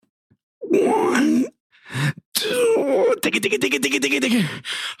1, 2. Take it.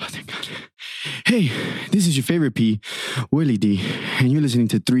 Oh, thank God. Hey, this is your favorite P, Willie D, and you're listening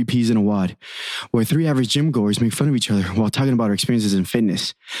to 3 Ps in a Wad, where 3 average gym goers make fun of each other while talking about our experiences in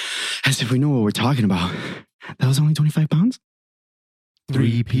fitness, as if we know what we're talking about. That was only 25 pounds?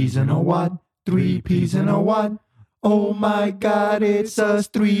 3 Ps in a Wad, 3 Ps in a Wad. Oh my God, it's us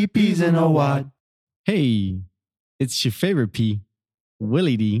 3 Ps in a Wad. Hey, it's your favorite P,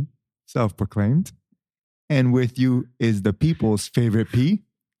 Willie D. Self-proclaimed. And with you is the people's favorite P,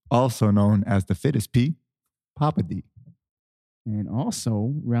 also known as the fittest P, Papa D. And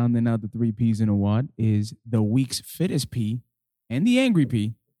also, rounding out the 3 Ps in a Wad is the week's fittest P and the angry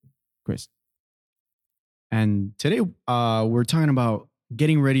P, Chris. And today we're talking about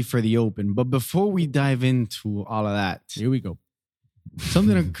getting ready for the Open. But before we dive into all of that, Here we go.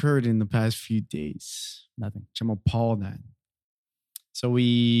 something occurred in the past few days, Nothing. which I'm appalled at. So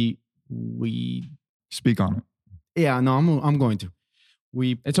we Speak on it. yeah, no, I'm going to.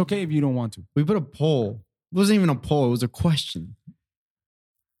 It's okay if you don't want to. We put a poll. It wasn't even a poll. It was a question.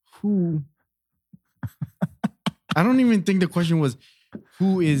 Who? I don't even think the question was,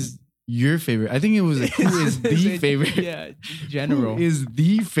 who is your favorite? I think it was like, who is the favorite? Yeah, general. Who is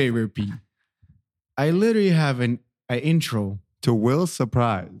the favorite P? I literally have an intro. To Will's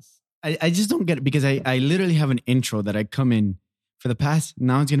surprise. I just don't get it because I literally have an intro that I come in for the past,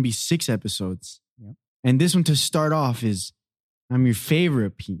 now it's going to be 6 episodes. Yep. And this one to start off is, I'm your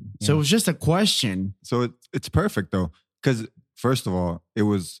favorite P. So Yeah. it was just a question. So it's perfect though. Because first of all, it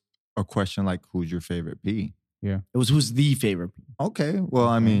was a question like, who's your favorite P? It was, who's the favorite P? Okay. Well,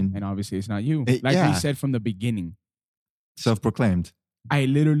 I mean, And obviously it's not you. It- Like yeah. we said from the beginning. self-proclaimed. I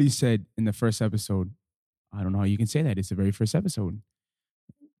literally said in the first episode, I don't know how you can say that. It's the very first episode.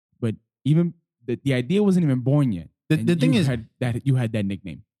 But even the idea wasn't even born yet. The And thing you is, had you had that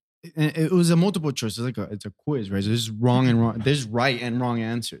nickname. it was a multiple choice. It's a quiz, right? So there's wrong and wrong. There's right and wrong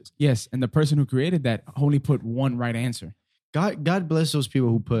answers. Yes, and the person who created that only put one right answer. God bless those people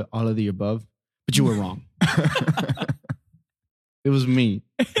who put all of the above, but you were wrong. It was me.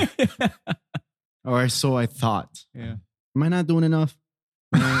 Or so I thought. Yeah. Am I not doing enough?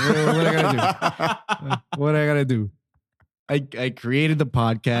 What I gotta do? What I gotta do? I created the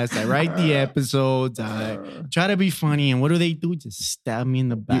podcast. I write the episodes. I try to be funny. And what do? Just stab me in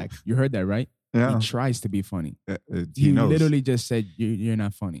the back. You heard that, right? Yeah. He tries to be funny. He You knows. literally just said you're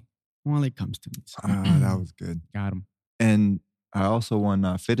not funny. Well, it comes to me. So. That was good. Got him. And I also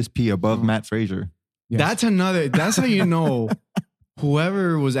won fittest P above Matt Frazier. Yes. That's how you know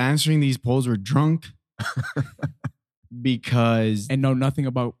whoever was answering these polls were drunk because And know nothing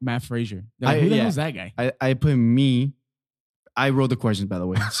about Matt Frazier. They're like, who the hell is that guy? I put me. I wrote the questions, by the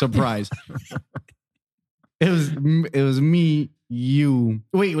way. Surprise. It was me, you.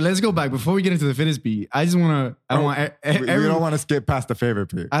 Wait, let's go back before we get into the fittest P. I just want to. I We don't want to skip past the favorite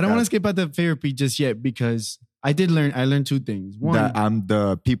P. I don't want to skip out the favorite P just yet because I learned 2 things. One, That I'm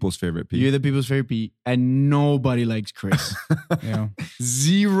the people's favorite P. you're the people's favorite P, and nobody likes Chris. Yeah.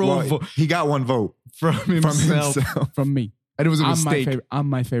 Zero Well, vote he got 1 vote from from himself. himself. From me. And it was a mistake. I'm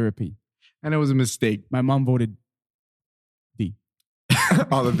my favorite P. And it was a mistake. My mom voted D.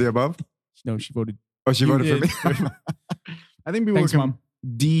 All of the above. No, she voted Oh, she You voted for me. I think people Thanks, were Mom.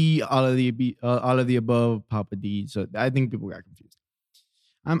 D, all of the above, Papa D. So I think people got confused.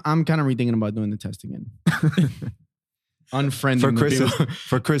 I'm kind of rethinking about doing the test again. Unfriending for the people.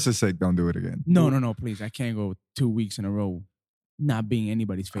 for Chris's sake, don't do it again. No, please. I can't go 2 weeks in a row not being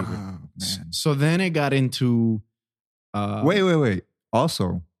anybody's favorite. Oh, man. So then it got into Wait.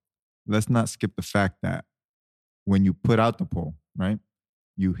 Also, let's not skip the fact that when you put out the poll, right?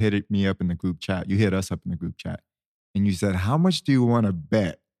 You hit me up in the group chat. You hit us up in the group chat. And you said, how much do you want to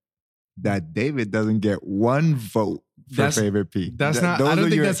bet that David doesn't get 1 vote for That's- favorite P? That's Th- not. those I don't are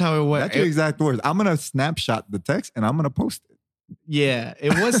think your- that's how it went. That's your exact words. I'm going to snapshot the text and I'm going to post it. Yeah,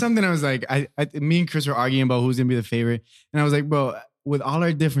 it was something. I was like, me and Chris were arguing about who's gonna be the favorite, and I was like, bro, with all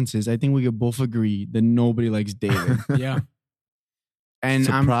our differences, I think we could both agree that nobody likes David. Yeah. And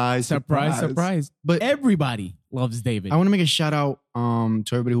Surprise. But Everybody loves David. I want to make a shout out to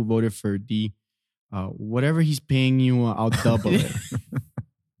everybody who voted for D. Whatever he's paying you, I'll double it.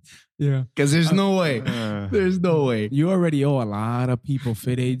 Yeah. Because there's no way. There's no way. You already owe a lot of people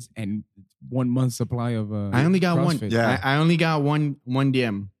fit aids and 1 month supply of I only got one. CrossFit. Yeah. I only got one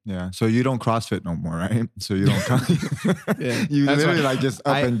DM. Yeah. So you don't CrossFit no more, right? So you don't come. Yeah. You That's literally why like just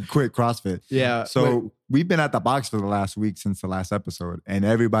up I- and quit CrossFit. Yeah. So we've been at the box for the last week since the last episode, and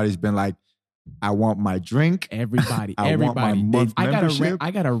everybody's been like, I want my drink. Everybody. I want my month I membership.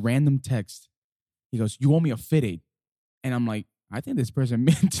 got a random text. He goes, you owe me a fit aid. And I'm like, I think this person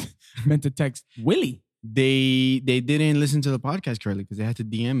meant to text Willie. They didn't listen to the podcast correctly because they had to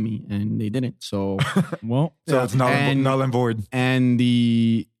DM me and they didn't. So Well, So it's null And- null and void. and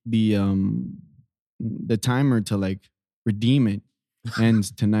the timer to like redeem it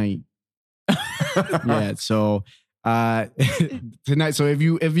ends tonight. Yeah. So tonight. So if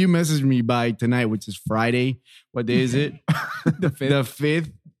you message me by tonight, which is Friday, what day is it? The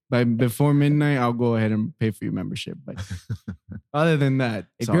 5th. By before midnight, I'll go ahead and pay for your membership. But other than that,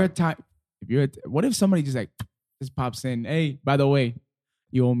 if sorry. you're a type, what if somebody just pops in? Hey, by the way,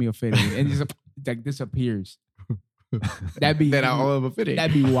 you owe me a fitting, and just like disappears. That'd be then I'll have a fitting.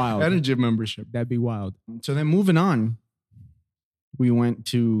 That'd be wild. And a gym membership. That'd be wild. So then moving on, we went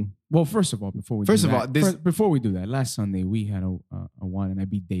to Well, first of all, before we do that, last Sunday we had a WOD and I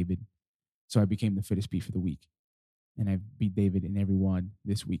beat David, so I became the fittest P for the week, and I beat David in every WOD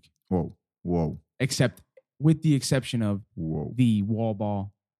this week, Whoa. with the exception of Whoa. the wall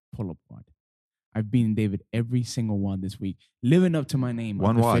ball pull-up WOD. I've beaten David every single WOD this week, living up to my name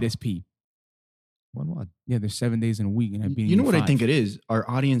One of the WOD. fittest P. One WOD. Yeah, there's 7 days in a week, and I've been. You know what I think it is? Our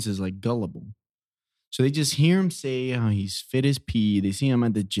audience is like gullible. So they just hear him say how he's fit as P. They see him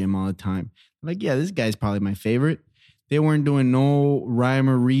at the gym all the time. Like, yeah, this guy's probably my favorite. They weren't doing no rhyme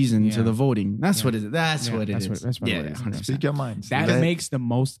or reason to Yeah. the voting. That's Yeah. what it is. That's Yeah, what it that's is. what- that's what yeah, it is. 100%. Speak your mind. That makes the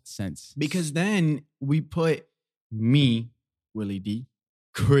most sense. Because then we put me, Willie D,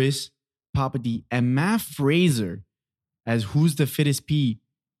 Chris, Papa D, and Matt Fraser as who's the fittest P.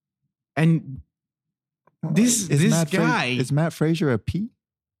 And this guy, Is Matt Frazier a P?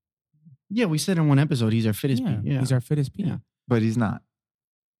 yeah, we said in one episode he's our fittest yeah, P. Yeah, he's our fittest P. Yeah. But he's not.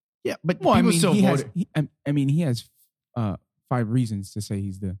 yeah, but Well, people still he has. voted. He has 5 reasons to say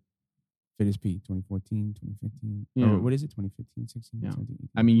he's the fittest P. 2014, 2015. Yeah. Or what is it? 2015, 16, Yeah. 17, 18.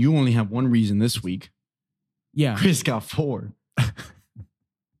 I mean, you only have one reason this week. Yeah. Chris got 4.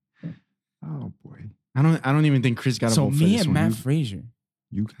 Oh boy. I don't even think Chris got a So vote for me this and one. Matt Frazier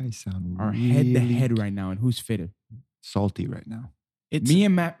You guys sound are really head to head right now, and who's fitter? salty right now. It's Me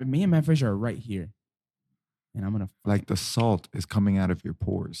and Matt Frazier are right here, and I'm gonna Like the salt is coming out of your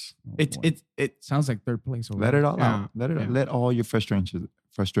pores. oh, it's boy. it sounds like third place. Over Let there. it all Yeah. out. Let it Yeah. let all your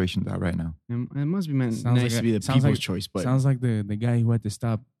frustrations out right now. it must be meant Sounds nice like to be the sounds people's like- choice, but Sounds like the guy who had to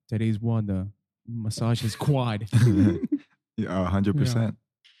stop today's WOD to massage his quad. Yeah, 100%.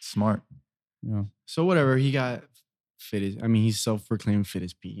 Smart. Yeah. so whatever, he got fittest. I mean, he's self-proclaimed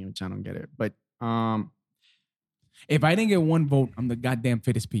fittest P, which I don't get it. But If I didn't get one vote, I'm the goddamn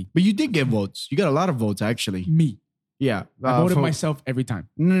fittest P. you did get votes. You got a lot of votes actually. Me. Yeah, I voted for- myself every time.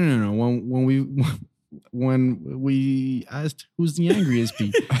 No. When we asked who's the angriest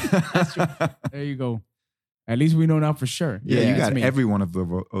P, There you go. At least we know now for sure. Yeah, you it's got me. every one of those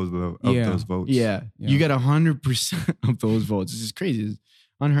votes. yeah, Yeah. you got 100% of those votes. This is crazy. It's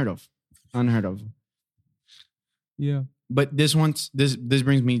unheard of. Yeah. But this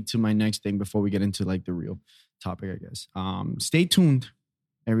brings me to my next thing before we get into like the real topic, I guess. Stay tuned,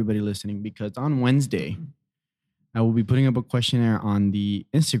 everybody listening, because on Wednesday, I will be putting up a questionnaire on the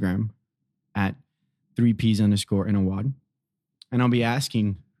Instagram at 3Ps_in_a_WOD. And I'll be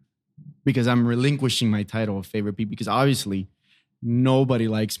asking, because I'm relinquishing my title of favorite P, because obviously nobody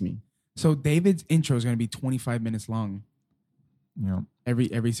likes me. So David's intro is going to be 25 minutes long You know,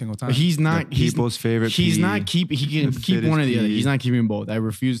 every single time. But he's not. the people's favorite He's P. not keep. He can the keep one or the fittest other. P. He's not keeping both. I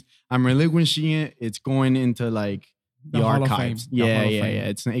refuse. I'm relinquishing it. It's going into like the Hall of archives. Fame. The Yeah, Hall of yeah,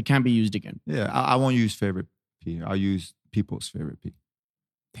 Fame. yeah. It can't be used again. Yeah, I won't use favorite P. I'll use people's favorite P.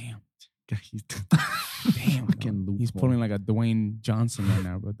 Damn. He's Damn. fucking bro. He's loophole. pulling like a Dwayne Johnson right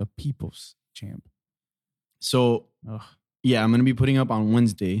now, bro. The people's champ. So Ugh. yeah, I'm gonna be putting up on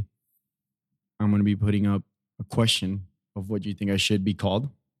Wednesday. I'm gonna be putting up a question of what you think I should be called.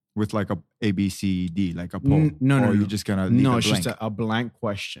 With like a B, C, D, like a poll. No, or no. you're just gonna leave No, it it's blank. just a blank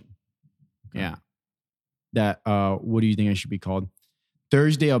question. Okay. Yeah. That what do you think I should be called?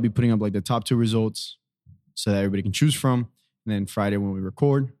 Thursday, I'll be putting up like the top 2 results so that everybody can choose from. And then Friday, when we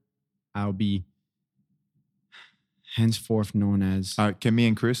record, I'll be henceforth known as. Can me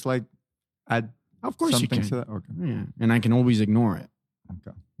and Chris like add Of course you something can. to that? Okay. Yeah, and I can always ignore it.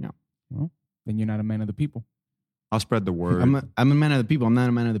 Okay. Then you're not a man of the people. I'll spread the word. I'm a man of the people. I'm not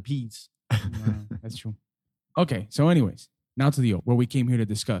a man of the peas. That's true. Okay, so anyways, now to the what we came here to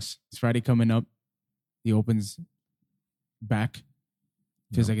discuss. It's Friday coming up. The Open's back.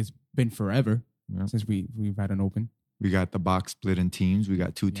 Feels like it's been forever Yeah. since we've had an Open. We got the box split in teams. We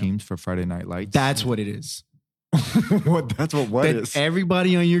got 2 Yep. teams for Friday Night Lights. That's what it is. what? That's what That is.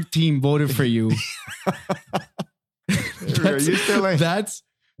 everybody on your team voted for you. Are you still like, That's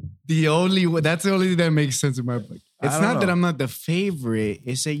the only thing that makes sense in my book. It's don't not that know. I'm not the favorite.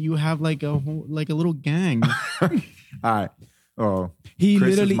 It's that you have like a little gang. All right. Oh, He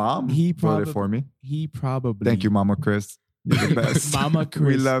Chris's literally mom he voted for me. He probably Thank you, Mama Chris. You're the best. Mama Chris.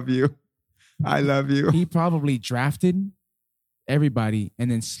 We love you. I love you. He probably drafted everybody and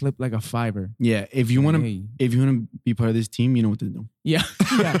then slipped like a fiber. Yeah, if you want to Hey. be part of this team, you know what to do. Yeah.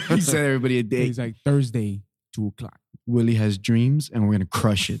 Yeah. He said everybody a day. He's like Thursday, 2:00. Willie has dreams, and we're gonna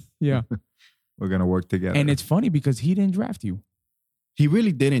crush it. Yeah. We're gonna work together. And it's funny because he didn't draft you. He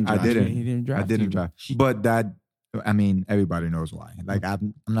really didn't. I draft didn't. me. He didn't draft I didn't you. draft. But that, I mean, everybody knows why. Like,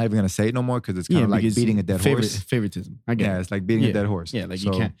 I'm not even gonna say it no more because it's kind of like because beating a dead horse. Favoritism. I get Yeah, it. it's like beating a dead horse. Yeah, like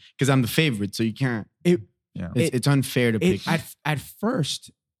So, you can't because I'm the favorite, so you can't. Yeah. It's unfair to pick. At first,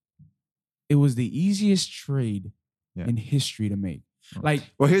 it was the easiest trade Yeah. in history to make. Like,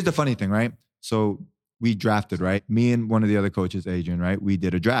 Well, here's the funny thing, right? So we drafted, right? Me and one of the other coaches, Adrian, right? We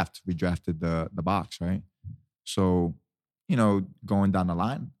did a draft. We drafted the box, right? So, going down the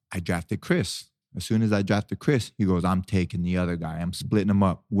line, I drafted Chris. As soon as I drafted Chris, he goes, I'm taking the other guy. I'm splitting him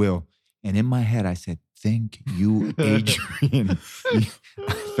up, Will. And in my head, I said, thank you, Adrian.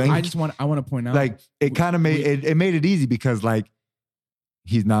 I want to point out, Like, it kind of made it made it easy because, like,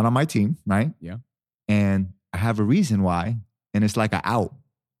 he's not on my team, right? Yeah. And I have a reason why. And it's like an out.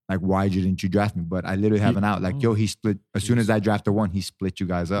 Like, why didn't you draft me? But I literally have an out. Like, yo, he split. As soon as I drafted one, he split you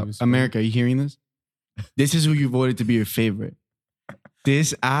guys up. America, are you hearing this? This is who you voted to be your favorite.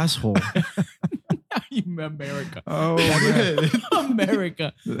 This asshole. you America. Oh,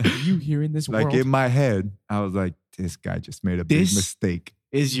 America. You hearing this Like, world? in my head, I was like, this guy just made a big This- mistake.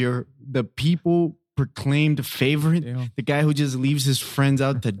 Is the people proclaimed favorite? Yeah. The guy who just leaves his friends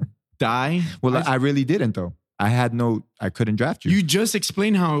out to die? Well, I really didn't, though. I couldn't draft you. You just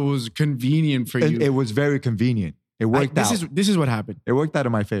explained how it was convenient for you. It was very convenient. It worked out. This is what happened. It worked out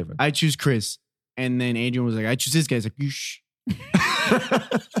in my favor. I choose Chris. And then Adrian was like, I choose this guy. He's like, you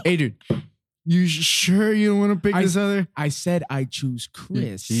Adrian, you sure you don't want to pick this other? I said I choose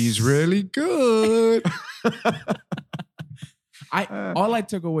Chris. He's really good. All I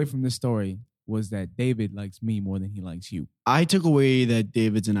took away from this story was that David likes me more than he likes you. I took away that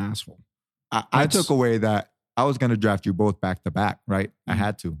David's an asshole. I took away that I was going to draft you both back to back, right? I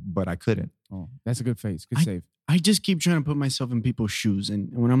had to, but I couldn't. Oh, that's a good face. Good save. I just keep trying to put myself in people's shoes. And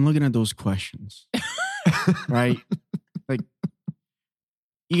when I'm looking at those questions, right? Like,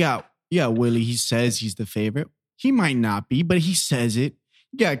 you got Willie. He says he's the favorite. He might not be, but he says it.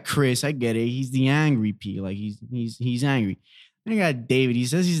 You got Chris. I get it. He's the angry P. Like, he's angry. And I got David. He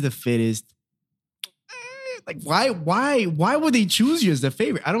says he's the fittest. Like, why would they choose you as the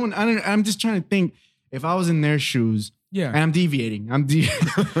favorite? I'm just trying to think if I was in their shoes. Yeah. And I'm deviating.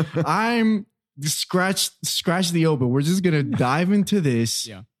 I'm scratch the open. We're just gonna dive into this.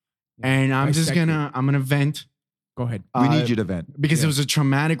 Yeah. And I'm just Dissect gonna vent. Go ahead. We need you to vent. Because it was a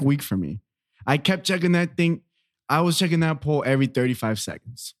traumatic week for me. I kept checking that thing. I was checking that poll every 35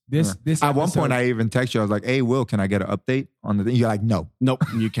 seconds. This At one episode- point, I even texted you. I was like, hey, Will, can I get an update on the thing? You're like, no. Nope,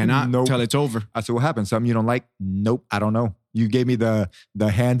 you cannot Nope. till it's over. I said, what happened? Something you don't like? Nope, I don't know. You gave me the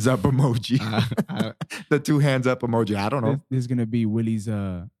hands up emoji. The 2 hands up emoji. I don't know. This is gonna be Willie's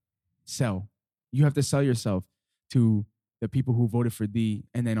sell. You have to sell yourself to the people who voted for D,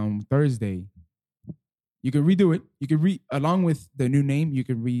 and then on Thursday, you can redo it. You can along with the new name. You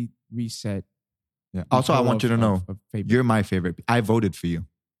can reset. Yeah. Also, I want you to know, you're my favorite. I voted for you.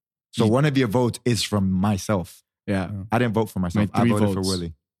 So one of your votes is from myself. Yeah, I didn't vote for myself. My I 3 voted votes. for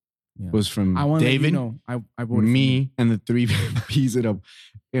Willie. was from I want David, to let you know, I voted me, and the 3 P's in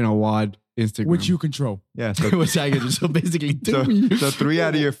a wad Instagram. for which you control. Yeah. So, which I could so basically so, do. so 3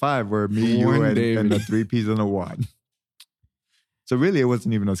 out of your 5 were me, you, One and David. the 3 P's on the wad. So really, it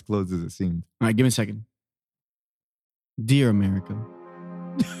wasn't even as close as it seemed. All right, give me a second. Dear America,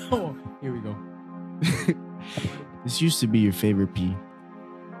 Oh, here we go. this used to be your favorite P.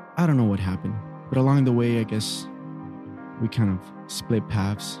 I don't know what happened, but along the way, I guess we kind of split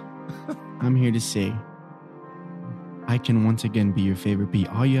paths. I'm here to say I can once again be your favorite P.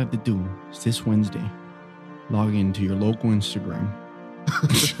 All you have to do is this Wednesday, log into your local Instagram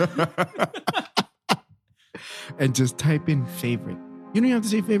and just type in favorite. You don't even have to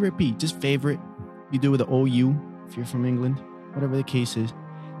say favorite P, just favorite. You do it with the OU if you're from England, whatever the case is.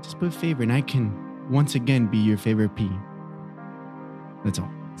 Just put favorite and I can once again be your favorite P. That's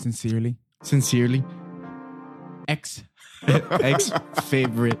all. Sincerely, Sincerely, X. ex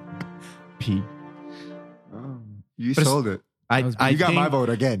favorite P. You But it's- sold it. I You got think, my vote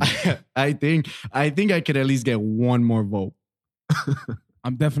again. I think I could at least get one more vote.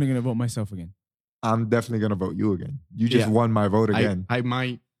 I'm definitely gonna vote myself again. I'm definitely going to vote you again. You just Yeah. won my vote again. I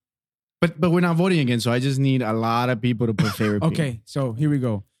might But we're not voting again, so I just need a lot of people to put favorite P. Okay, so here we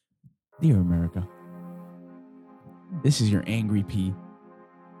go. Dear America, this is your angry P.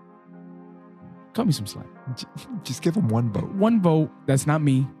 Cut me some slack. Just give him one vote. One vote. That's not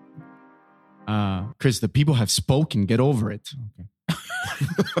me. Chris, the people have spoken. Get over it. Okay.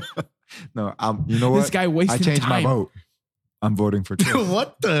 No, you know what? This guy wasting I changed time. my vote. I'm voting for Chris.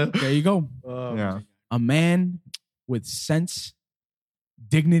 What the? There you go. Yeah. A man with sense,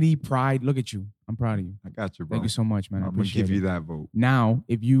 dignity, pride. Look at you. I'm proud of you. I got you, bro. Thank you so much, man. I I'm going to appreciate give it. you that vote. Now,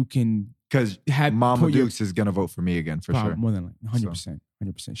 if you can Because have Mama put your- Dukes is going to vote for me again, for Probably sure. more than like 100%.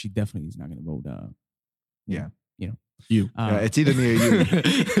 100%. She definitely is not going to vote. Yeah. You. Yeah, it's either me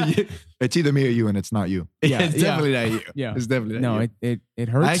or you. It's either me or you, and it's not you. Yeah, it's yeah. definitely not you. Yeah. It's definitely not No, you. it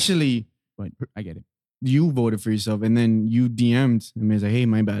hurts. Actually, but I get it. you voted for yourself, and then you DM'd and was like, "Hey,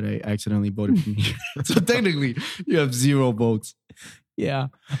 my bad. I accidentally voted for me." So technically, you have 0 votes. Yeah.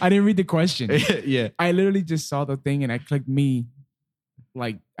 I didn't read the question. Yeah. I literally just saw the thing and I clicked me.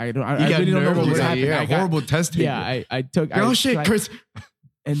 Like, I You really don't know what was happening. You're I a got- horrible test taker. Yeah, I took. Oh shit, tried- Chris.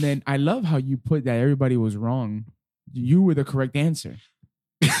 And then I love how you put that everybody was wrong. You were the correct answer.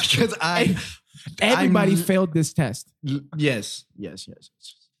 Because Everybody I'm- failed this test. Yes. Yeah.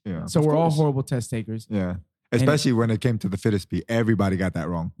 So Of we're all course. horrible test takers. Yeah. Especially when it came to the fittest P. Everybody got that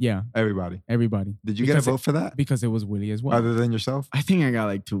wrong. Yeah, Everybody. everybody. Did you Because get a vote for that? Because it was Willie as well. Other than yourself? I think I got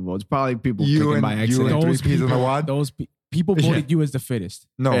like 2 votes. Probably people You clicking and- by you accident. and- those 3 Ps in a people, wad? those people Yeah. voted you as the fittest.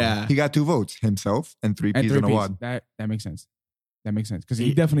 No. Yeah. He got 2 votes. Himself and 3 And Ps 3 in a Ps. wad. That makes sense. That makes sense. Because he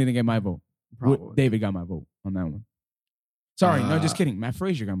He- definitely didn't get my vote. Probably. David got my vote on that one. Sorry, no, just Uh, kidding. Matt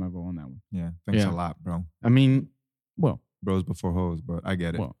Frazier got my vote on that one. Yeah. Thanks Yeah. a lot, bro. I mean, Well, Bros before hoes, but I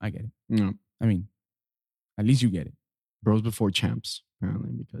get it. I get it. you I mean, at least you get it. bros before champs,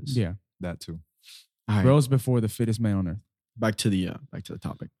 apparently. Because Yeah. That too. All right, Bros before the fittest man on earth. back to the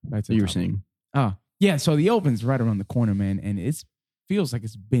topic. Back to You the were topic. saying. Yeah, so the Open's right around the corner, man. And it feels like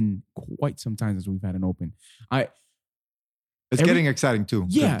it's been quite some time since we've had an Open. It's Every- getting exciting too.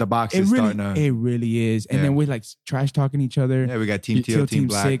 Yeah. The box It is really, starting to. it really is. And Yeah. then we're like trash talking each other. Yeah, we got Team You- Teal, Team Team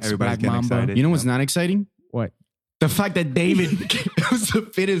Black. 6, Everybody's Black getting Mamba. excited. You know what's not exciting? What? The fact that David was the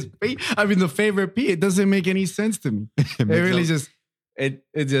fittest P. I mean, the favorite P. It doesn't make any sense to me. It really it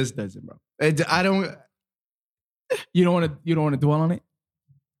just doesn't, bro. I don't You don't want to dwell on it?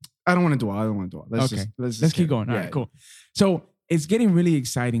 want to dwell. Okay. Let's Let's keep going. All right, cool. So it's getting really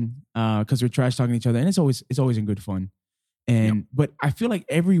exciting because we're trash talking each other, and it's always in good fun. And but I feel like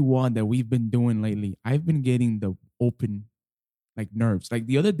every one that we've been doing lately, I've been getting the Open like nerves. Like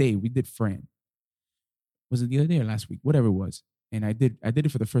the other day, we did Fran. Was it the other day or last week? Whatever it was. And I did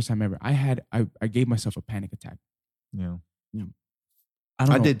it for the first time ever. I gave myself a panic attack. Yeah. I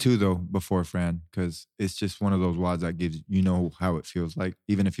don't I know. did too though before Fran because it's just one of those wads that gives you know how it feels like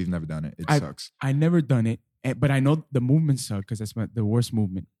even if you've never done it. It sucks. I never done it, but I know the movement suck because that's the worst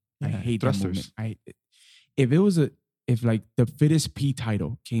movement. I Yeah, hate that thrusters. movement. If like the fittest P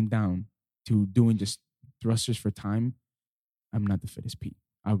title came down to doing just thrusters for time, I'm not the fittest P.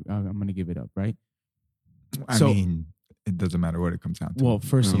 I'm gonna give it up, right? I So- mean, it doesn't matter what it comes down to. Well,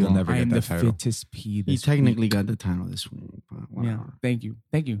 first of You'll all, never I get am that the title. fittest P. He This technically week. got the title this week. But Yeah. whatever. Thank you.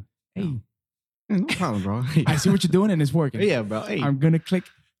 Hey, Yeah, no problem, bro. I see what you're doing and it's working. Yeah, bro. Hey, I'm gonna click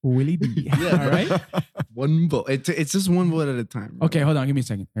Willie D. Yeah, All right. one vote. It's just one vote at a time. bro. Okay, hold on. Give me a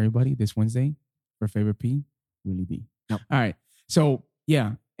second. Everybody, this Wednesday for favorite P, Willie D. Yep. All right. So,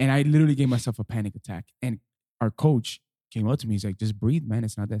 yeah. And I literally gave myself a panic attack. And our coach came up to me. He's like, just breathe, man.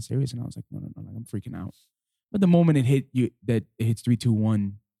 It's not that serious. And I was like, no. Like, I'm freaking out. But the moment it hits 3, 2,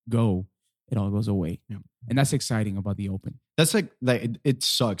 1, go, it all goes away. Yeah. And that's exciting about the Open. That's like it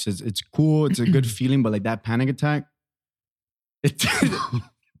sucks. It's cool. It's a good feeling, but like that panic attack, it's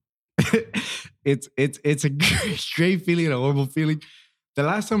it's a great feeling and a horrible feeling. The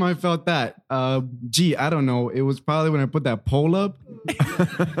last time I felt that, I don't know. It was probably when I put that poll up,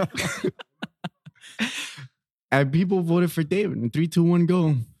 and people voted for David. And 3, 2, 1,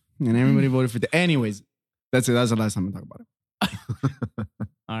 go, and everybody voted for David. Anyways, that's it. That's the last time I talk about it.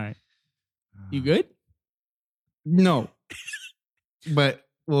 All right. You good? No, but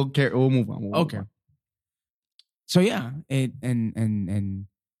we'll move on. We'll Okay. move on. So yeah, you're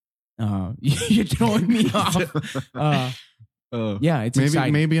throwing me off. Yeah, it's maybe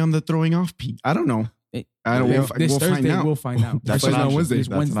exciting. maybe I'm the throwing off Pete. I don't know. I don't. This We'll Thursday find out. we'll find out. That's Find an out option. Wednesday. This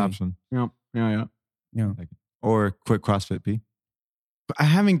That's Wednesday. an option. Yeah. Or quick CrossFit P. I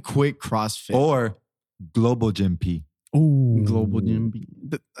haven't quit CrossFit. Or Global Gym P. Oh, Global Gym.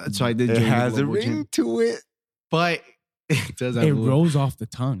 So I did. It join the has a Global ring Gym. to it. but It does have It a little- rolls off the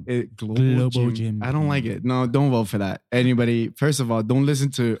tongue. Global Jim. I don't like it. No, don't vote for that. Anybody, first of all, don't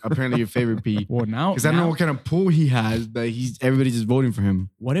listen to apparently your favorite P. Well, now, Because I don't know what kind of pull he has that everybody's just voting for him.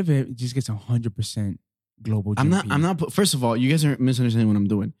 what if it just gets 100% global? I'm Jim not, P? first of all, you guys are misunderstanding what I'm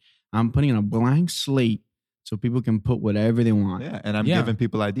doing. I'm putting in a blank slate so people can put whatever they want. Yeah, and I'm Yeah. giving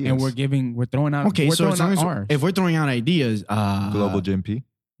people ideas. And we're throwing out. Okay, we're so throwing as long out as, ours. if we're throwing out ideas, Global Jim P.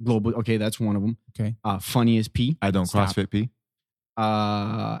 global, okay, that's one of them. Okay. Funniest P, I don't Stop. CrossFit P.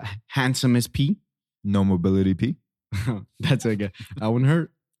 handsomest P. No mobility P. That's a good. That one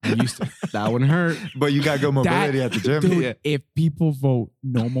hurt. I used to. That one hurt. But you got good mobility at the gym. Dude, Yeah. if people vote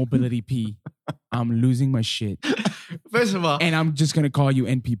no mobility P, I'm losing my shit. First of all, And I'm just gonna call you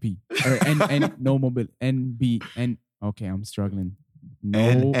NPP or N no mobility NB N. Okay, I'm struggling. No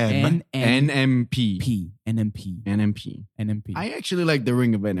NM. NMP. NMP NMP. NMP. I actually like the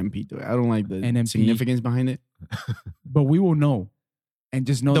ring of NMP to it. I don't like the NMP. significance behind it. But we will know, and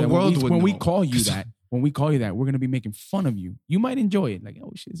just know The that world when, would when we know. call you that, we're gonna be making fun of you. You might enjoy it, like,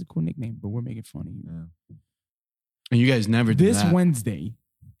 oh shit, it's a cool nickname, but we're making fun of you. Yeah. And you guys never do This that. Wednesday,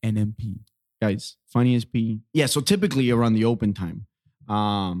 NMP. Guys, funniest P. Yeah, so typically around the open time.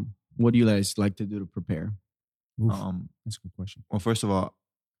 What do you guys like to do to prepare? Oof, that's a good question. Well, first of all,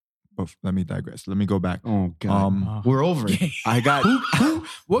 let me digress. Let me go back. Oh God, we're over it. I got.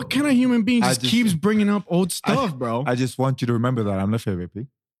 What kind of human being I just just- keeps bringing up old stuff, bro? I just want you to remember that I'm the favorite P.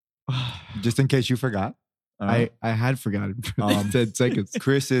 Just in case you forgot. All right? I had forgotten for 10 seconds.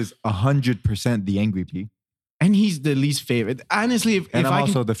 Chris is 100% the angry P. And he's the least favorite. Honestly, if And I'm I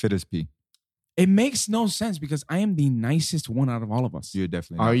also can, the fittest P. It makes no sense because I am the nicest one out of all of us. You're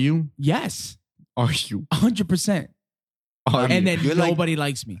definitely. are not. you? Yes, Are you? 100%. Are And you? then You're like- nobody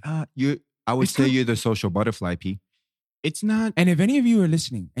likes me. I would It's say not- you're the social butterfly P. It's not. And if any of you are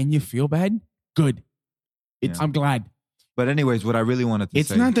listening and you feel bad, good. It's- I'm glad. But anyways, what I really wanted to It's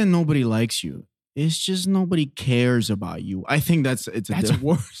say. not that nobody likes you. It's just nobody cares about you. I think that's a That's difference.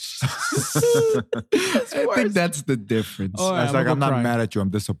 worse. I think that's the difference. Oh, It's I'm like gonna I'm not cry. mad at you. I'm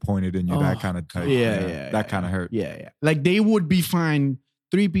disappointed in you. Oh, that kind of type. yeah. That kind of hurt. Yeah. Like they would be fine.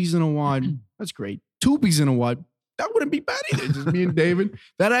 3 pieces in a wad. That's great. 2 pieces in a wad. That wouldn't be bad either. Just me and David.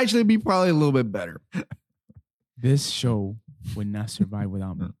 That'd actually be probably a little bit better. This show would not survive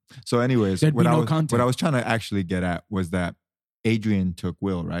without me. So, anyways, There'd what be I no was content. what I was trying to actually get at was that Adrian took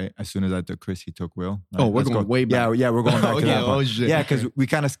Will, right? As soon as I took Chris, he took Will. Right? Oh, we're Let's going go. way back. Yeah, we're going back to that part. shit. Yeah, because we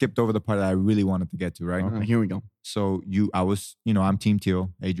kind of skipped over the part that I really wanted to get to, right? Here we go. So I'm Team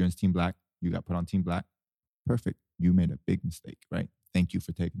Teal, Adrian's Team Black. You got put on Team Black. Perfect. You made a big mistake, right? Thank you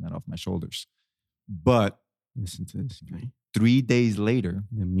for taking that off my shoulders. But Listen to this guy. 3 days later,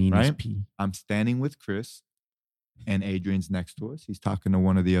 The meanest Right? P. I'm standing with Chris and Adrian's next to us. He's talking to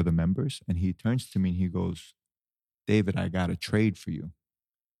one of the other members and he turns to me and he goes, David, I got a trade for you.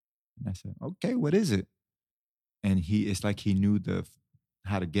 And I said, okay, what is it? And it's like he knew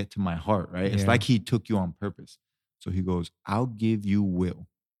how to get to my heart, right? It's Yeah. like he took you on purpose. So he goes, I'll give you Will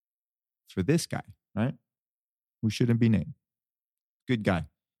for this guy, right? Who shouldn't be named. Good guy.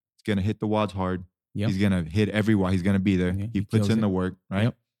 He's going to hit the wads hard. Yep. He's going to hit every wad. He's going to be there. Yeah, he he puts kills in it. the work, right?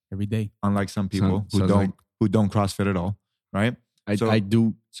 Yep. Every day. Unlike some people Sounds who don't CrossFit at all, right? So- I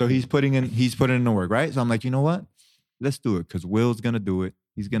do. So he's putting in the work, right? So I'm like, you know what? Let's do it because Will's gonna do it.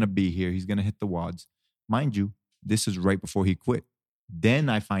 He's gonna be here. He's gonna hit the wads. Mind you, this is right before he quit. Then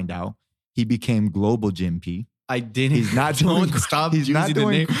I find out he became Global Jim P. I didn't. He's not Don't doing- stop he's using not the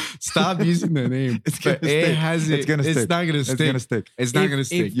doing- name. Stop using the name. It's gonna But stick. it has it. It's gonna It's stick. not gonna It's stick. gonna stick. It's not If- gonna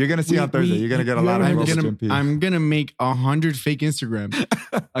stick. if- You're gonna see on Thursday. You're gonna get a you lot of ever Global gonna- Jim P. I'm gonna make 100 fake Instagram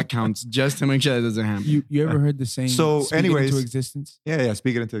accounts just to make sure that doesn't happen. You ever heard the saying? So, "Speak it anyways- into existence." Yeah,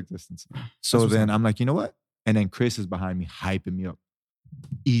 speak it into existence. So what's then I'm like, you know what? And then Chris is behind me, hyping me up.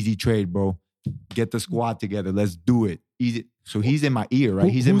 Easy trade, bro. Get the squad together. Let's do it. Easy. So he's in my ear,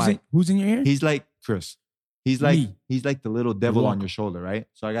 right? He's in my. Who's in your ear? He's like Chris. He's like Me. he's like the little devil on Walk. your shoulder, right?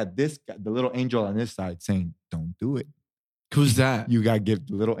 So I got this guy, the little angel on this side saying, "Don't do it." Who's that? You gotta give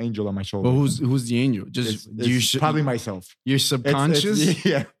the little angel on my shoulder. Well, who's the angel? Just It's you should probably myself. Your It's- subconscious.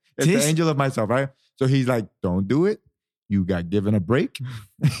 yeah, it's This- the angel of myself, right? So he's like, "Don't do it." You got given a break.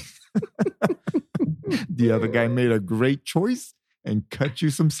 The other guy made a great choice and cut you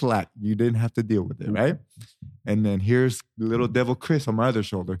some slack. You didn't have to deal with it, right? And then here's little devil Chris on my other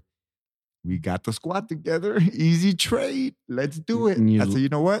shoulder. We got the squad together. Easy trade. Let's do it. You- I said, you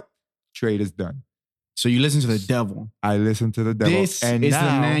know what? Trade is done. So you listen to the devil. I listened to the devil. This and is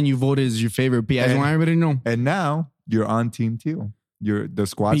now, the man you voted as your favorite P. I just And- want everybody to know. And now you're on Team Teal. The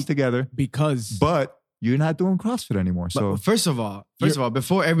squad's Be- together, because but you're not doing CrossFit anymore. But So first of all,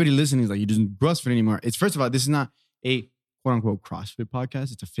 before everybody listening is like, you doing CrossFit anymore. It's first of all, this is not a quote unquote CrossFit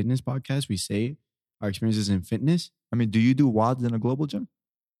podcast. It's a fitness podcast. We say our experiences in fitness. I mean, do you do WODs in a global gym?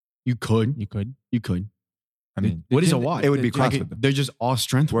 You could. You could. I mean, What is a gym- WOD? it would be Like, CrossFit. they're just all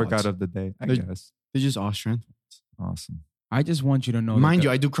strength Workout WODs. of the day, I They're- guess. They're just all strength. Awesome. I just want you to know. Mind that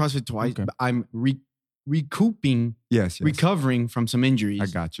you, I do CrossFit twice. Okay. But I'm recouping, Yes, yes. recovering from some injuries. I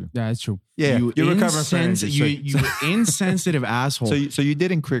got you. yeah, it's true. Yeah, You you're recovering from injuries. you insensitive asshole. So you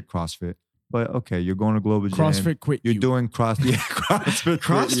didn't quit CrossFit, but okay, you're going to global gym. CrossFit quit You're you. doing CrossFit.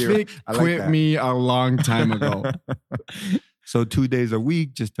 CrossFit I like quit that. me a long time ago. So 2 days a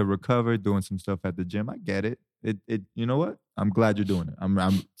week just to recover, doing some stuff at the gym. I get it. It. You know what? I'm glad you're doing it. I'm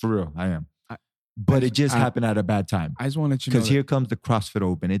for real. I am. But it just happened at a bad time. I just want to let you know. Because here comes the CrossFit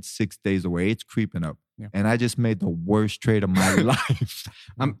Open. It's 6 days away. It's creeping up. Yeah. And I just made the worst trade of my life.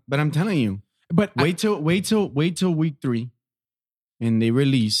 But I'm telling you, but wait till week 3, and they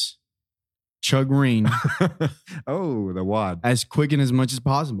release Chug Rain Oh, the WOD. as quick and as much as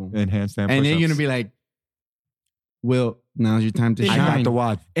possible. Enhanced and And then push-ups. you're gonna be like, "Will, now's your time to I shine." got the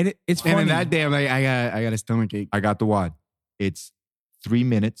WOD. it's funny. And then that day, I'm like, I got a stomach ache. I got the WOD. It's 3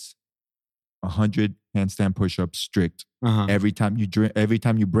 minutes, 100 handstand push-ups strict. Uh-huh. Every time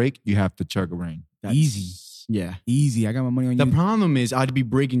you break, you have to chug a rain. That's- Easy. Yeah. Easy. I got my money on The you. problem is I'd be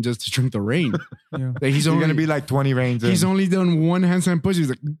breaking just to drink the rain. Yeah. Like he's You're only gonna be like 20 rains. he's in. only done one handstand push. He's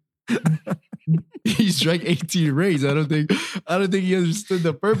like he's drank 18 rains. I don't think he understood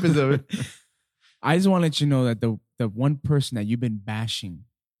the purpose of it. I just want to let you know that the one person that you've been bashing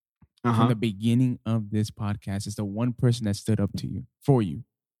from the beginning of this podcast is the one person that stood up to you for you.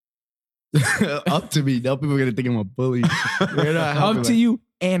 Up to me. Now people are gonna think I'm a bully. They're not helping, Up to like- you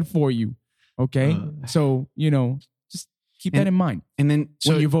and for you. Okay, so just keep that in mind And then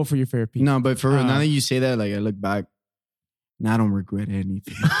so when you vote for your favorite piece. no, but for real, now Uh, that you say that, like I look back, and I don't regret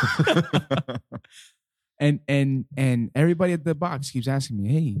anything. And everybody at the box keeps asking me,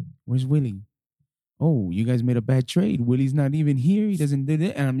 "Hey, where's Willie? Oh, you guys made a bad trade. Willie's not even here. He doesn't do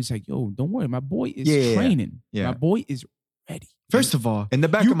it." And I'm just like, "Yo, don't worry. My boy is Yeah. training. Yeah. My boy is ready. First of all, In the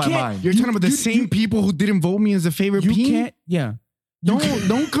back You of my can't- mind. you're talking about the you- same people who didn't vote me as a favorite You P. can't. Yeah.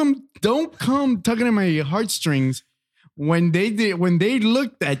 Don't come tugging at my heartstrings. When they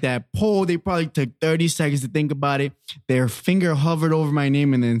looked at that poll, they probably took 30 seconds to think about it. Their finger hovered over my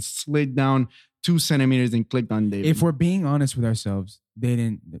name and then slid down 2 centimeters and clicked on David. If we're being honest with ourselves, they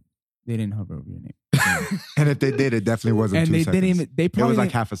didn't hover over your name, And if they did, it definitely wasn't and 2 they seconds. didn't even. They It probably was like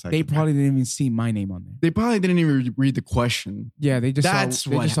didn't- half a second. They probably didn't even see my name on there. they probably didn't even read the question. Yeah, they just That's saw.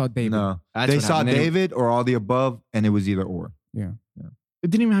 They what just saw David. No. That's They what saw happened. They didn't- David or all the above, and it was either or. Yeah. It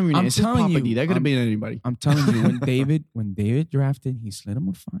didn't even have your name. I'm It's just telling Papa you, D. That could have been anybody. I'm telling you, when David drafted, he slid him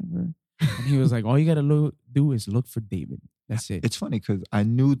a $5, and he was like, "All you gotta do is look for David. That's it." It's funny because I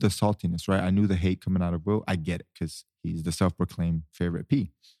knew the saltiness, right? I knew the hate coming out of Will. I get it because he's the self-proclaimed favorite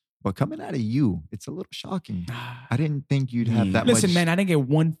P. But coming out of you, it's a little shocking. I didn't think you'd have that Listen, much. man, I didn't get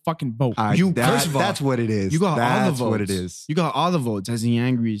one fucking vote. First of all, that's what it is. You got that's all the votes. what it is. You got all the votes as the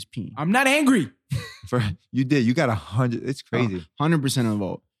angriest P. I'm not angry. You did. You got 100. It's crazy. 100% of the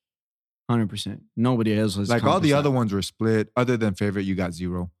vote. 100%. Nobody else was Like all the 100%. other ones were split. Other than favorite, you got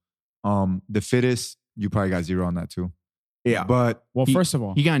 0. The fittest, you probably got 0 on that too. Yeah. But Well, He- first of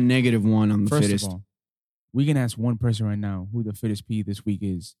all, He got -1 on the first fittest. of all, we can ask one person right now who the fittest P this week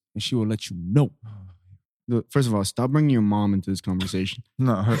is, and she will let you know. First of all, stop bringing your mom into this conversation.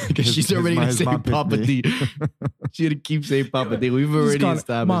 no, Because she's already going to say mom picked Papa me. D. She's going to keep saying Papa D. We've Just already call it,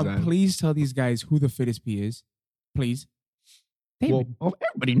 established Mom, that. please tell these guys who the fittest P is. Please. David. Well,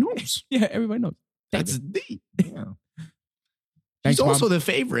 everybody knows. Yeah, everybody knows. That's David. D. Yeah. He's Thanks, also Mom. the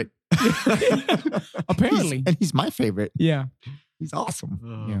favorite. Apparently. And he's my favorite. Yeah. He's awesome.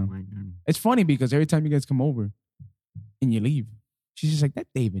 Oh, Yeah. my God. It's funny because every time you guys come over and you leave, she's just like, that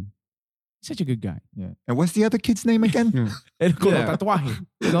David, he's such a good guy. Yeah. And what's the other kid's name again? El con Yeah. los tatuajes.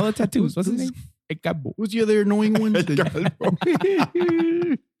 With all the tattoos. What's his name? El Cabo. Who's the other annoying one? That's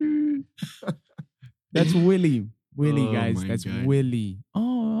Willie. Willie, Oh guys. my That's God. Willie.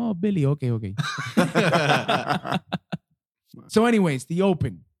 Oh, Billy. Okay. So, anyways, the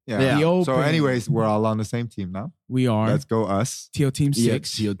Open. Yeah. The Open. So, anyways, we're all on the same team now. We are Let's go us. Teal Team 6.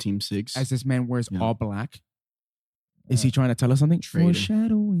 EXCO Team 6. As this man wears Yeah. all black. Is he trying to tell us something? Traitor.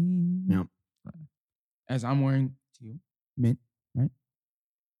 Foreshadowing. Yeah. As I'm wearing teal, mint, right?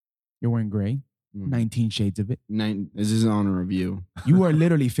 You're wearing gray. 19 shades of it. This is an honor of you. You are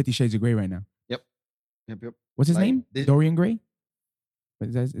literally 50 shades of gray right now. Yep. What's his Like, name? this- Dorian Gray?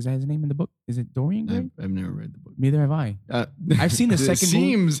 Is that his name in the book? Is it Dorian Gray? I've never read the book. Neither have I. I've seen the it second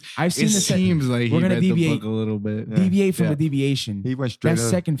movie. seems, I've seen it the second. seems like We're he gonna read deviate. the book a little bit. Yeah. Deviate from Yeah. the deviation. He went straight That up.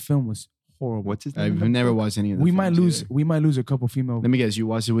 second film was horrible. What's his name? I've never watched any of the We might films lose. either. We might lose a couple female. Let me guess. You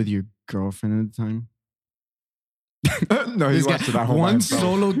watched it with your girlfriend at the time. No, he This guy- watched it at home by one himself.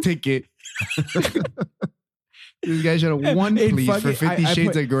 solo ticket. This guy should have won, Hey, please, fuck for it. 50 I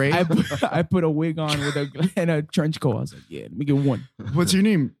Shades put- of Grey. I put a wig on with and a trench coat. I was like, yeah, let me get one. What's your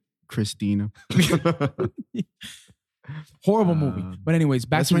name? Christina. Horrible movie. But anyways,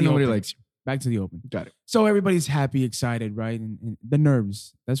 back That's to why the nobody open. likes you. Back to the open. Got it. So everybody's happy, excited, right? And the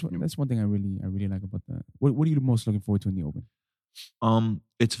nerves. That's one thing I really like about that. What are you most looking forward to in the open?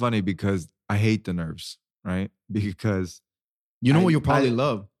 It's funny because I hate the nerves, right? Because You know I- what you'll probably I-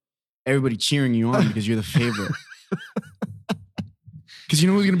 love? Everybody cheering you on because you're the favorite. Because you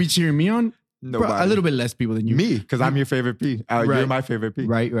know who's going to be cheering me on? Bro, a little bit less people than you. Me, because I'm your favorite P. You're Right. my favorite P.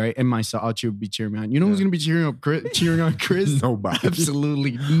 Right, right. And myself, I'll be cheering me on. You know who's Yeah. going to be cheering on Chris? Nobody.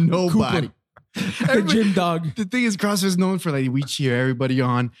 Absolutely nobody. The Everybody- gym dog. The thing is, CrossFit's known for like, we cheer everybody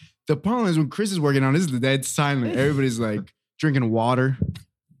on. The problem is when Chris is working on, this is the dead silent. Everybody's like drinking water.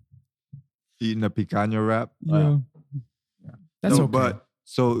 Eating a picanha wrap. Yeah. That's No, okay. But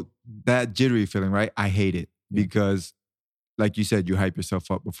so that jittery feeling, right? I hate it Yeah. because, like you said, you hype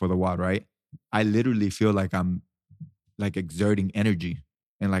yourself up before the WOD, right? I literally feel like I'm like exerting energy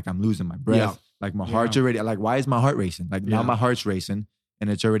and like I'm losing my breath. Yeah. Like my heart's already, like, why is my heart racing? Like now Yeah. my heart's racing and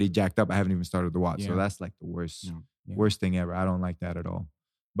it's already jacked up. I haven't even started the WOD. So Yeah. that's like the worst, Yeah. worst thing ever. I don't like that at all.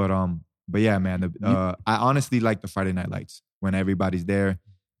 But yeah, man, I honestly like the Friday night lights when everybody's there.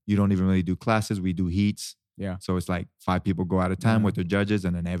 You don't even really do classes. We do heats. Yeah. So it's like 5 people go at a time Yeah. with their judges,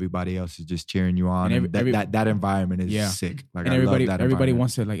 and then everybody else is just cheering you on. And And, that environment is Yeah. sick. Like and I everybody love that everybody environment.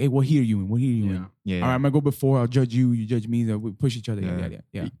 wants to like, hey, what heat are you in? What heat are you in? Yeah. Yeah. All right, I'm gonna go before. I'll judge you. You judge me. We push each other. Yeah.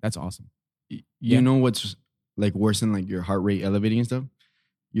 Yeah. That's awesome. You Yeah. know what's like worse than like your heart rate elevating and stuff?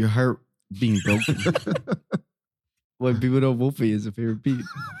 Your heart being broken. When people don't vote for you is a favorite Pete.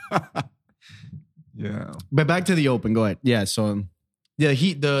 Yeah. But back to the open. Go ahead. Yeah. So yeah,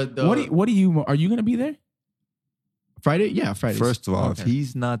 What do you? Are you gonna be there? Friday? Yeah, Friday. First of all, Okay. if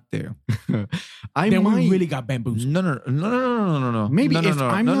he's not there, I Then might we really got bamboozled. no. Maybe no, if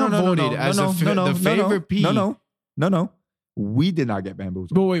I'm not voted as the favorite P. No. We did not get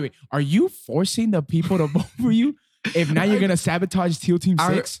bamboozled. But wait. Are you forcing the people to vote for you? If now you're gonna sabotage Teal Team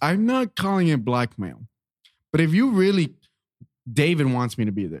 6? I'm not calling it blackmail, but if you really, David wants me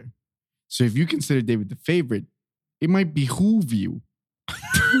to be there. So if you consider David the favorite, it might behoove you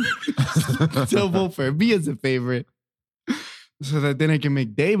to vote for me as a favorite, so that then I can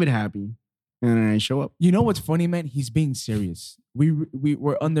make David happy, and then I show up. You know what's funny, man? He's being serious.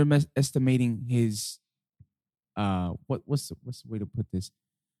 We're underestimating his what's the way to put this?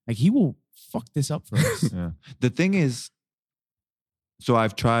 Like he will fuck this up for us. Yeah. The thing is, so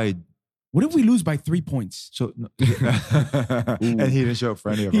I've tried. What if we lose by 3 points? So and he didn't show up for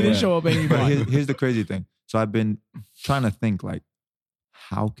any of He it. didn't show up But anymore. here's the crazy thing. So I've been trying to think like,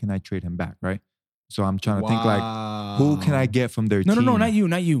 how can I trade him back, right? So I'm trying to think like, who can I get from their No, team? not you.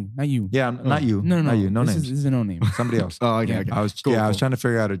 Yeah, not you. No. Not you. No this names. This is a no name. Somebody else. Oh, okay, Yeah. okay. I was Cool, I was cool. trying to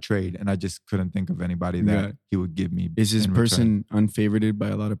figure out a trade, and I just couldn't think of anybody that Yeah. he would give me. Is this in return. person unfavorited by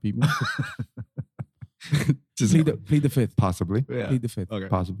a lot of people? Just Plead the fifth. Possibly. yeah. Plead the fifth. Okay.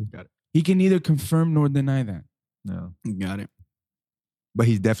 Possibly. He can neither confirm nor deny that. No. Got it. But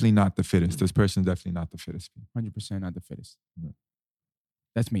he's definitely not the fittest. This person's definitely not the fittest. 100% not the fittest. Yeah.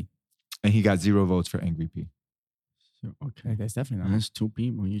 That's me. And he got 0 votes for Angry P. So, okay. That's definitely not. That's 2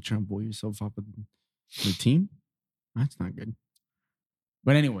 people. You trying to blow yourself up with the team? That's not good.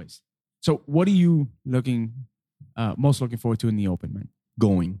 But anyways, so what are you most looking forward to in the open, man?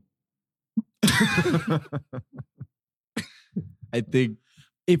 Going. I think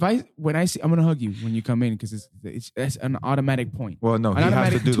When I see, I'm gonna hug you when you come in because that's an automatic point. Well, no, An he has to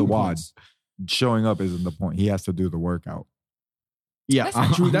automatic do the 2 WOD. points. Showing up isn't the point. He has to do the workout. yeah, That's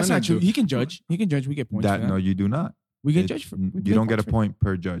not true. I'm That's gonna not true. do- He can judge. We get points. That for that. no, you do not. we get It- judged for. You don't get a point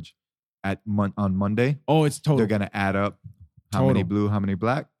per judge. On Monday, Oh, it's total. they're gonna add up how many Total. blue, how many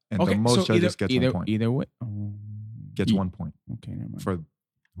black, and Okay, the most so judges gets 1 point. Either way, oh, Gets 1 point okay, never mind. for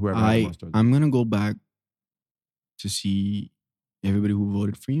whoever has the most judges. I'm gonna go back to see everybody who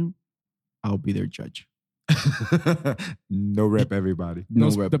voted for you. I'll be their judge. No rep, everybody. No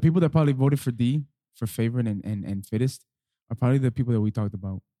Those- rep. The people that probably voted for D for favorite and fittest are probably the people that we talked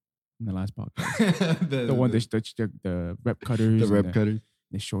about in the last podcast. The one that the rep cutters, the and rep cutter.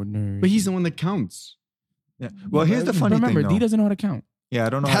 the shorteners. But he's the one that counts. Yeah. Well, here's the funny Remember, thing. D though. doesn't know how to count. Yeah, I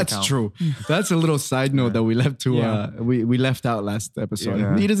don't know. how to That's count. true. That's a little side note that we left to. Yeah. We left out last episode.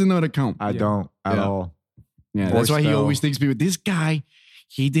 Yeah. He doesn't know how to count. I Yeah. don't at Yeah. all. Yeah, Or that's why he spell. always thinks people. This guy,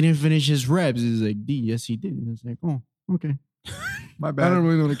 he didn't finish his reps. He's like, D, yes, he did. And it's like, oh, okay. My I bad. don't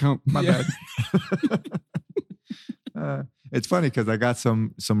really know how to count. My Yeah. bad. It's funny because I got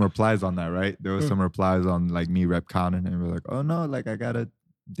some replies on that, right? There was some replies on like me rep counting, and we're like, oh no, like I gotta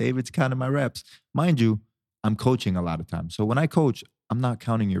David's counting my reps. Mind you, I'm coaching a lot of times. So when I coach, I'm not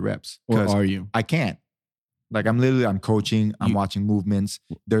counting your reps. Or 'Cause are you? I can't. Like I'm coaching, I'm watching movements.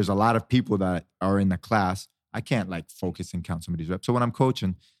 There's a lot of people that are in the class. I can't like focus and count somebody's reps. So when I'm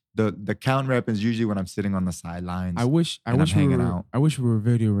coaching, the count rep is usually when I'm sitting on the sidelines. I wish And I'm we hanging were. out. I wish we were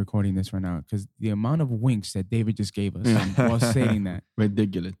video recording this right now because the amount of winks that David just gave us while stating that.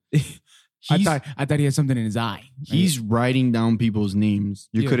 Ridiculous. I He's, thought he had something in his eye. he's writing down people's names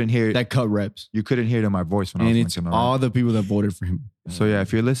You Yeah. couldn't hear it. that cut reps. You couldn't hear it in my voice when I And was it's linking around. all the people that voted for him. So yeah,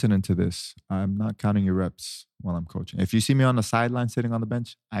 if you're listening to this, I'm not counting your reps while I'm coaching. If you see me on the sideline sitting on the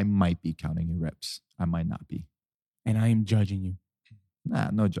bench, I might be counting your reps. I might not be. And I am judging you. Nah,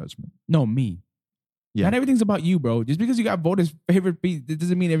 no judgment. No, me. Yeah. Not everything's about you, bro. Just because you got voted favorite beat, it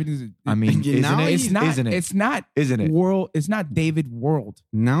doesn't mean everything's. I mean, Yeah, isn't now it? it's not. Isn't it? It's not Isn't it? world. It's not David World.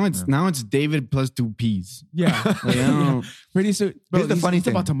 Now it's Yeah. now it's David plus 2 P's. Yeah. Like, I don't- Pretty soon. Bro, Here's the funny he's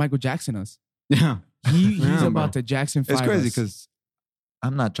about thing. to Michael Jackson us. yeah. He's Yeah, about bro. to Jackson 5 It's crazy us. because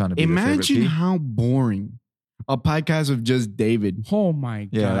I'm not trying to be Imagine the favorite P. how boring a podcast of just David. Oh my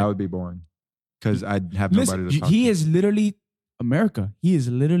Yeah, god. that would be boring. Because I'd have Listen, nobody to talk he to. is literally America. He is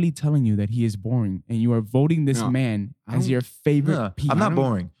literally telling you that he is boring, and you are voting this No, man I as don't- your favorite. Yeah, P. I'm I not don't-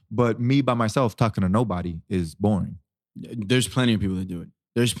 boring, but me by myself talking to nobody is boring. There's plenty of people that do it.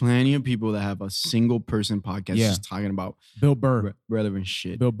 There's plenty of people that have a single person podcast Yeah. just talking about Bill Burr. relevant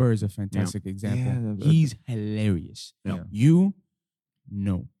shit. Bill Burr is a fantastic example. Yeah, but- He's hilarious. Yeah. You,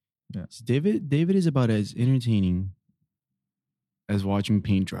 no. So David is about as entertaining as watching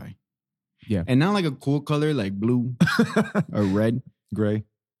paint dry. Yeah. And not like a cool color like blue or red. Gray.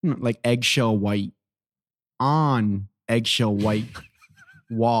 Like eggshell white on eggshell white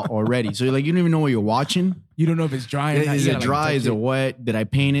wall already. So like you don't even know what you're watching. You don't know if it's dry or not. Is You it gotta, dry? touch Is it wet? Did I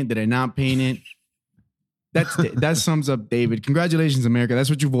paint it? Did I not paint it? That sums up David. Congratulations, America. That's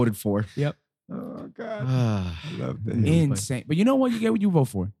what you voted for. Oh God, Ah, I love that. Insane. But you know what? You get what you vote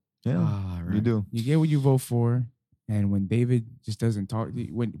for. Yeah, all right. you do. You get what you vote for. And when David just doesn't talk,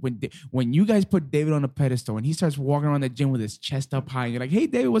 when you guys put David on a pedestal and he starts walking around the gym with his chest up high, and you're like, "Hey,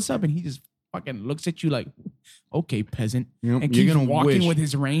 David, what's up?" And he just fucking looks at you like, "Okay, peasant," You know, and you're keeps gonna walking wish. with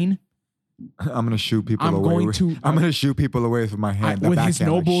his rein, I'm gonna shoot people I'm away. going with, to- I'm gonna shoot people away with my hand. the with his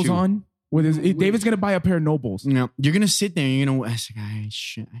backhand, like, nobles shoot. on. With his, David's gonna buy a pair of nobles. You know, you're gonna sit there and you're gonna ask, I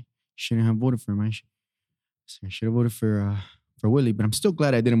shouldn't have voted for him. I should have voted for Willie, but I'm still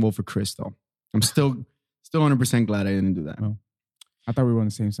glad I didn't vote for Chris though. I'm still 100% glad I didn't do that. Oh. I thought we were on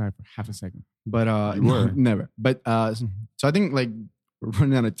the same side for half a second. But You were. never. But so I think like we're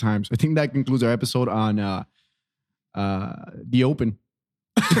running out of time. So I think that concludes our episode on the Open.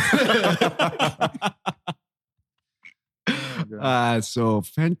 So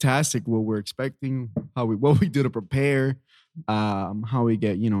fantastic what we're expecting, what we do to prepare, how we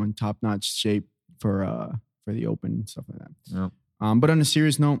get, in top-notch shape for the Open and stuff like that. Yeah. But on a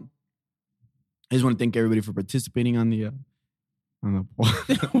serious note, I just want to thank everybody for participating on the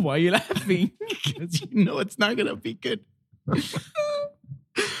poll. Why are you laughing? Because it's not gonna be good.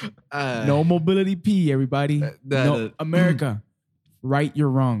 No mobility P, everybody. No, America, right? You're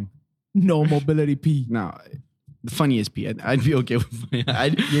wrong. No mobility P. No, the funniest P. I'd be okay with funny.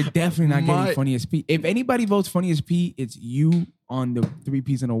 You're definitely not My- getting funniest P. If anybody votes funniest P, it's you on the 3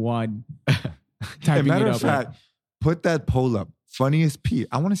 Ps in a wad. Hey, Typing matter it of up. fact, put that poll up. Funniest P.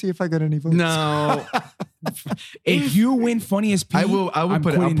 I want to see if I got any votes. No, If you win funniest P, I will I'm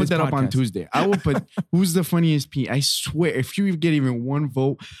put quitting this that up on podcast. Tuesday. I will put who's the funniest P. I swear, if you get even one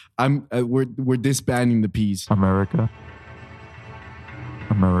vote, we're disbanding the P's. America,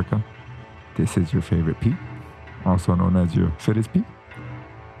 this is your favorite P, also known as your fittest P,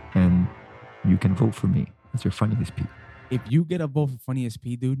 and you can vote for me as your funniest P. If you get a vote for funniest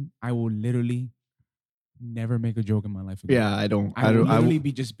P, dude, I will literally never make a joke in my life again. Yeah, I don't. I will literally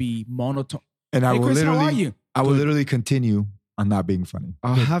be monotone. And I Hey, will Chris, how are literally, you? I will literally continue on not being funny.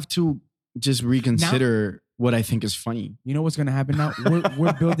 I'll have to just reconsider what I think is funny. You know what's gonna happen now?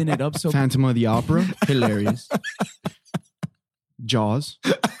 We're building it up so Phantom of the Opera, hilarious. Jaws,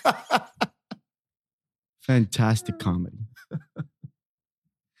 fantastic comedy.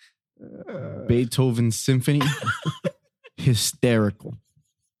 Beethoven's Symphony, hysterical.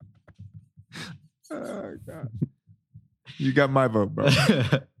 You got my vote, bro.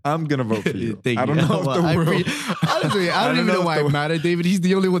 I'm gonna vote for you. Thank I don't you. know if Well, the world. honestly, I don't even know why if the- I'm mad at David. He's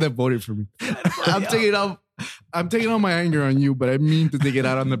the only one that voted for me. I'm taking out my anger on you, but I mean to take it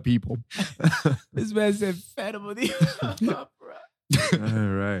out on the people. This man said fat him. All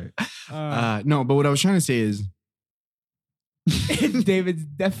right. No, but what I was trying to say is, David's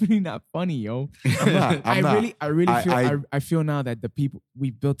definitely not funny, yo. I'm not. I really feel I- I feel now that the people we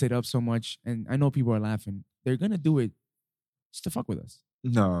built it up so much, and I know people are laughing. They're gonna do it just to fuck with us.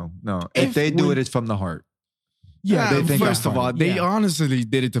 No. If If they do we- it, it's from the heart. Yeah, they think first I'm of all, funny. they Yeah. honestly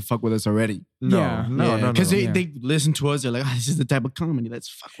did it to fuck with us already. No. Because Yeah. they listen to us. They're like, this is the type of comedy. Let's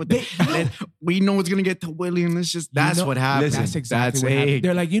fuck with it. We know it's gonna get to Willie, and let's just. That's know- what happens. listen, That's exactly that's what it. happened.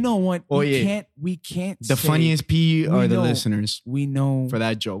 They're like, you know what? Oh, yeah. We can't. The say- funniest P are we the know- listeners We know for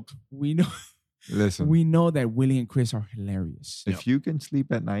that joke. We know. Listen. We know that Willie and Chris are hilarious. If you can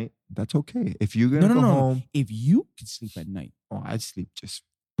sleep at night, that's okay. If you're gonna No. go home, If you can sleep at night, I'd sleep just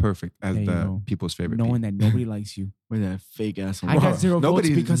perfect as There you the go. people's favorite. knowing that nobody likes you. With that fake ass. I got zero votes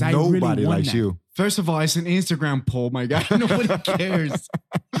Nobody, because I really nobody won likes that. you. First of all, it's an Instagram poll, my guy. Nobody cares.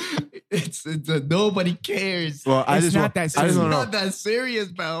 it's nobody cares. Well, I It's just not want, that I serious. just It's want to know. not that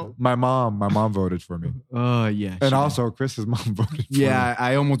serious, pal. My mom voted for me, Oh yeah. and she- also Chris's mom voted. For yeah,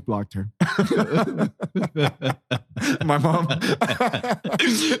 I almost blocked her. me. My mom.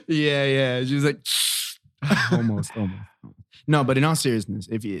 yeah. She was like, almost. No, but in all seriousness,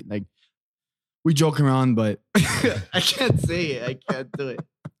 if you like, we joke around, but I can't say it. I can't do it.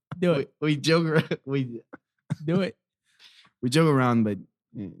 Do it. We joke around. We Do it. joke around, but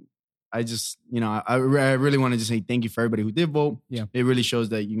I just, I really want to just say thank you for everybody who did vote. Yeah. It really shows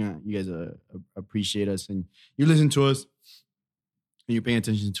that you guys appreciate us and you listen to us and you're paying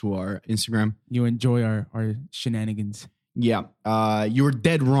attention to our Instagram. You enjoy our shenanigans. Yeah. You were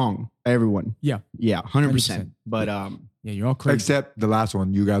dead wrong, everyone. Yeah. Yeah, 100%. 100%. But Yeah, you're all crazy. Except the last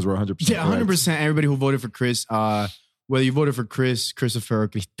one, you guys were 100%. yeah, correct. 100% everybody who voted for Chris, whether you voted for Chris, Christopher, or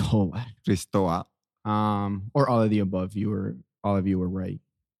Cristóbal, Cristoa. or all of the above, all of you were right.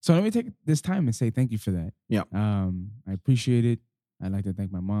 So let me take this time and say thank you for that. Yeah. I appreciate it. I'd like to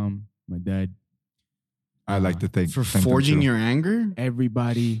thank my mom, my dad, I like to thank For thank them forging too. your anger?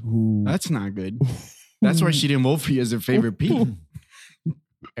 everybody who That's not good. That's why she didn't vote for you as her favorite P.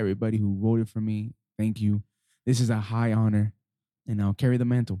 everybody who voted for me. Thank you. This is a high honor, and I'll carry the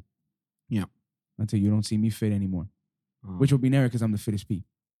mantle. Yeah. Until you don't see me fit anymore, which will be never because I'm the fittest P.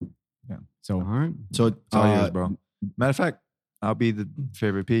 Yeah. So all right. So It's all yours, bro. Matter of fact, I'll be the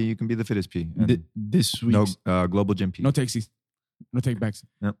favorite P. You can be the fittest P. And this week, no Global Gym P. no takesies, no takebacks.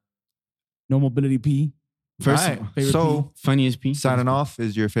 Yep. No mobility P. first Alright. of all, Favorite So P. funniest P. signing off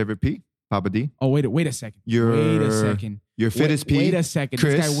is your favorite P, Papa D. Oh wait a second. Your Wait a second. Your fittest P. Wait a second.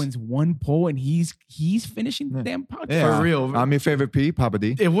 Chris. This guy wins one poll and he's finishing the Yeah. damn podcast. Yeah, For real. I'm your favorite P, Papa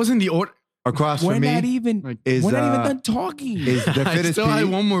D. It wasn't the order. Across We're from not me even. Like, is we're not even done talking. is the I fittest still had P,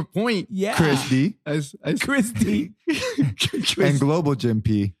 one more point. yeah, Chris D, As Chris D. and Global Gym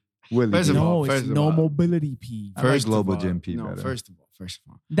P, Willie First D. of all, No, it's first of no all. mobility P. I like Global Gym P No, better. first of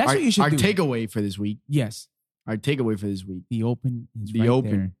all. That's our, what you should our do. takeaway for this week. Yes, Our takeaway for this week. the open is The right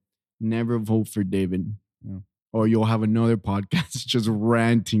open. there. Never vote for David. Yeah. Or you'll have another podcast just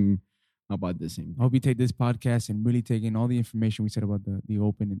ranting about the same I thing. hope you take this podcast and really take in all the information we said about the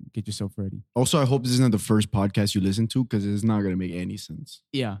open and get yourself ready. Also, I hope this is not the first podcast you listen to because it's not going to make any sense.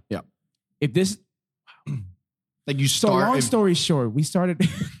 Yeah, Yeah. If this, Like you so start. long story short, we started this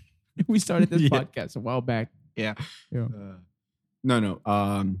Yeah. podcast a while back. Yeah. Yeah. No.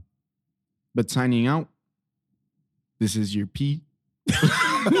 But signing out, this is your P.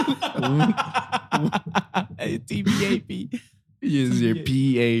 TBAP. This is your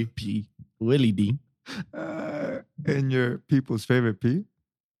PAP. Willie D. And your people's favorite P,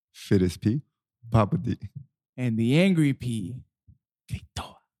 fittest P, Papa D. And the angry P.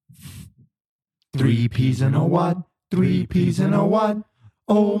 Grito. 3 P's in a wad, 3 P's in a wad.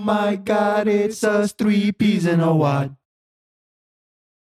 Oh my God, it's us 3 P's in a wad.